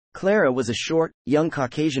Clara was a short, young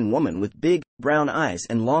Caucasian woman with big, brown eyes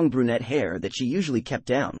and long brunette hair that she usually kept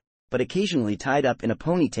down, but occasionally tied up in a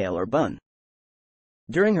ponytail or bun.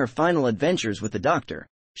 During her final adventures with the doctor,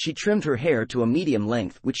 she trimmed her hair to a medium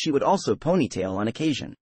length, which she would also ponytail on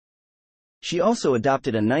occasion. She also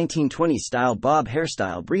adopted a 1920s-style bob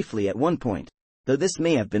hairstyle briefly at one point, though this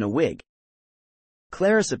may have been a wig.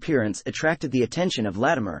 Clara's appearance attracted the attention of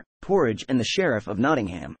Latimer, Porridge, and the Sheriff of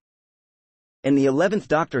Nottingham. And the 11th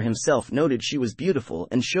Doctor himself noted she was beautiful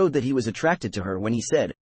and showed that he was attracted to her when he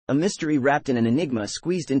said, "A mystery wrapped in an enigma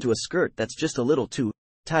squeezed into a skirt that's just a little too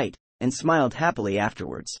tight," and smiled happily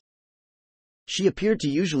afterwards. She appeared to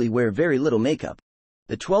usually wear very little makeup.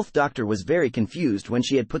 The 12th Doctor was very confused when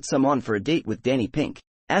she had put some on for a date with Danny Pink,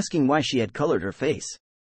 asking why she had colored her face.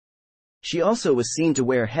 She also was seen to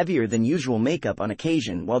wear heavier than usual makeup on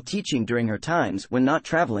occasion while teaching during her times when not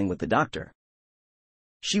traveling with the Doctor.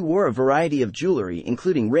 She wore a variety of jewelry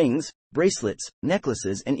including rings, bracelets,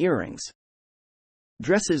 necklaces, and earrings.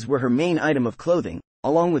 Dresses were her main item of clothing,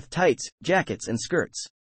 along with tights, jackets, and skirts.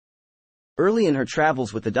 Early in her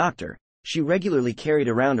travels with the Doctor, she regularly carried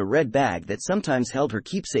around a red bag that sometimes held her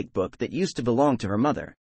keepsake book that used to belong to her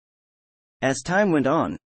mother. As time went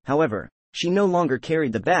on, however, she no longer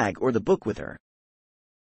carried the bag or the book with her.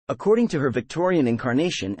 According to her Victorian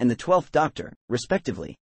incarnation and the 12th Doctor,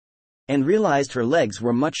 respectively, and realized her legs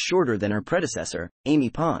were much shorter than her predecessor, Amy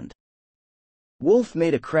Pond. Wolfe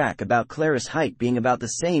made a crack about Clara's height being about the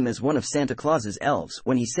same as one of Santa Claus's elves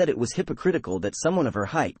when he said it was hypocritical that someone of her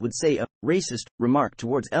height would say a racist remark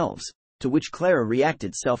towards elves, to which Clara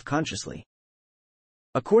reacted self-consciously.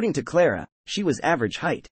 According to Clara, she was average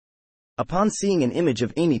height. Upon seeing an image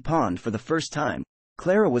of Amy Pond for the first time,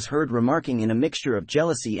 Clara was heard remarking in a mixture of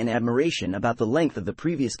jealousy and admiration about the length of the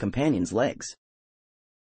previous companion's legs.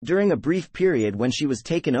 During a brief period when she was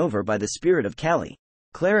taken over by the spirit of Kali,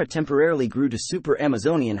 Clara temporarily grew to super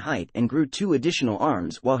Amazonian height and grew 2 additional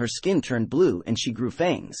arms while her skin turned blue and she grew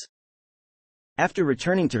fangs. After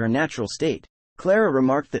returning to her natural state, Clara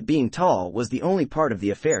remarked that being tall was the only part of the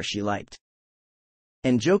affair she liked.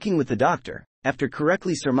 And joking with the Doctor, after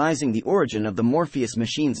correctly surmising the origin of the Morpheus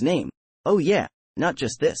machine's name, "Oh yeah, not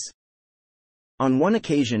just this." On one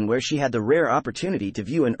occasion where she had the rare opportunity to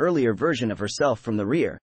view an earlier version of herself from the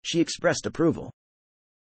rear, she expressed approval.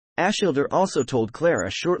 Ashildr also told Clara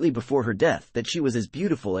shortly before her death that she was as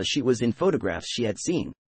beautiful as she was in photographs she had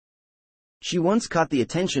seen. She once caught the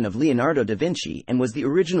attention of Leonardo da Vinci and was the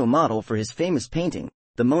original model for his famous painting,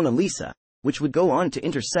 the Mona Lisa, which would go on to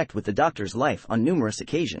intersect with the Doctor's life on numerous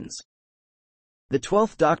occasions. The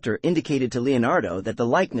 12th Doctor indicated to Leonardo that the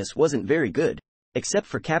likeness wasn't very good, except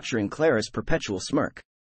for capturing Clara's perpetual smirk,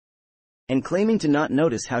 and claiming to not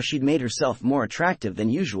notice how she'd made herself more attractive than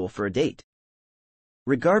usual for a date.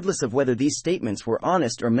 Regardless of whether these statements were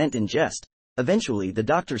honest or meant in jest, eventually the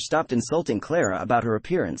Doctor stopped insulting Clara about her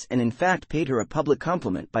appearance and in fact paid her a public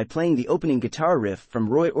compliment by playing the opening guitar riff from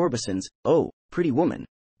Roy Orbison's "Oh, Pretty Woman,"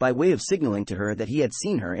 by way of signaling to her that he had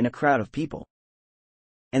seen her in a crowd of people.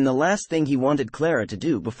 And the last thing he wanted Clara to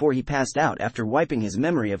do before he passed out after wiping his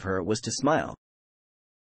memory of her was to smile.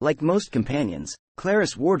 Like most companions,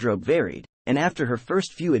 Clara's wardrobe varied, and after her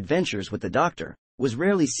first few adventures with the Doctor, was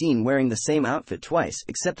rarely seen wearing the same outfit twice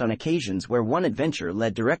except on occasions where one adventure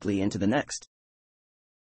led directly into the next.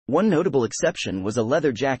 One notable exception was a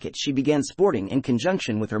leather jacket she began sporting in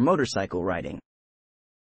conjunction with her motorcycle riding.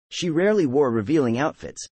 She rarely wore revealing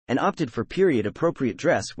outfits, and opted for period-appropriate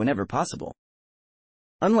dress whenever possible.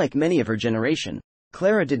 Unlike many of her generation,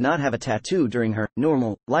 Clara did not have a tattoo during her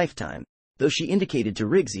normal lifetime, though she indicated to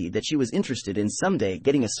Rigsy that she was interested in someday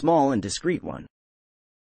getting a small and discreet one.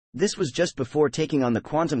 This was just before taking on the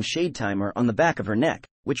quantum shade timer on the back of her neck,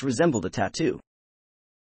 which resembled a tattoo.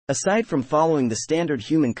 Aside from following the standard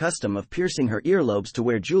human custom of piercing her earlobes to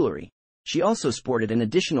wear jewelry, she also sported an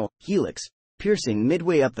additional helix piercing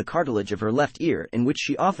midway up the cartilage of her left ear, in which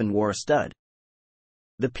she often wore a stud.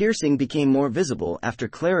 The piercing became more visible after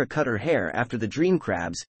Clara cut her hair after the Dream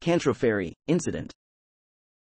Crab's Cantrofairy incident.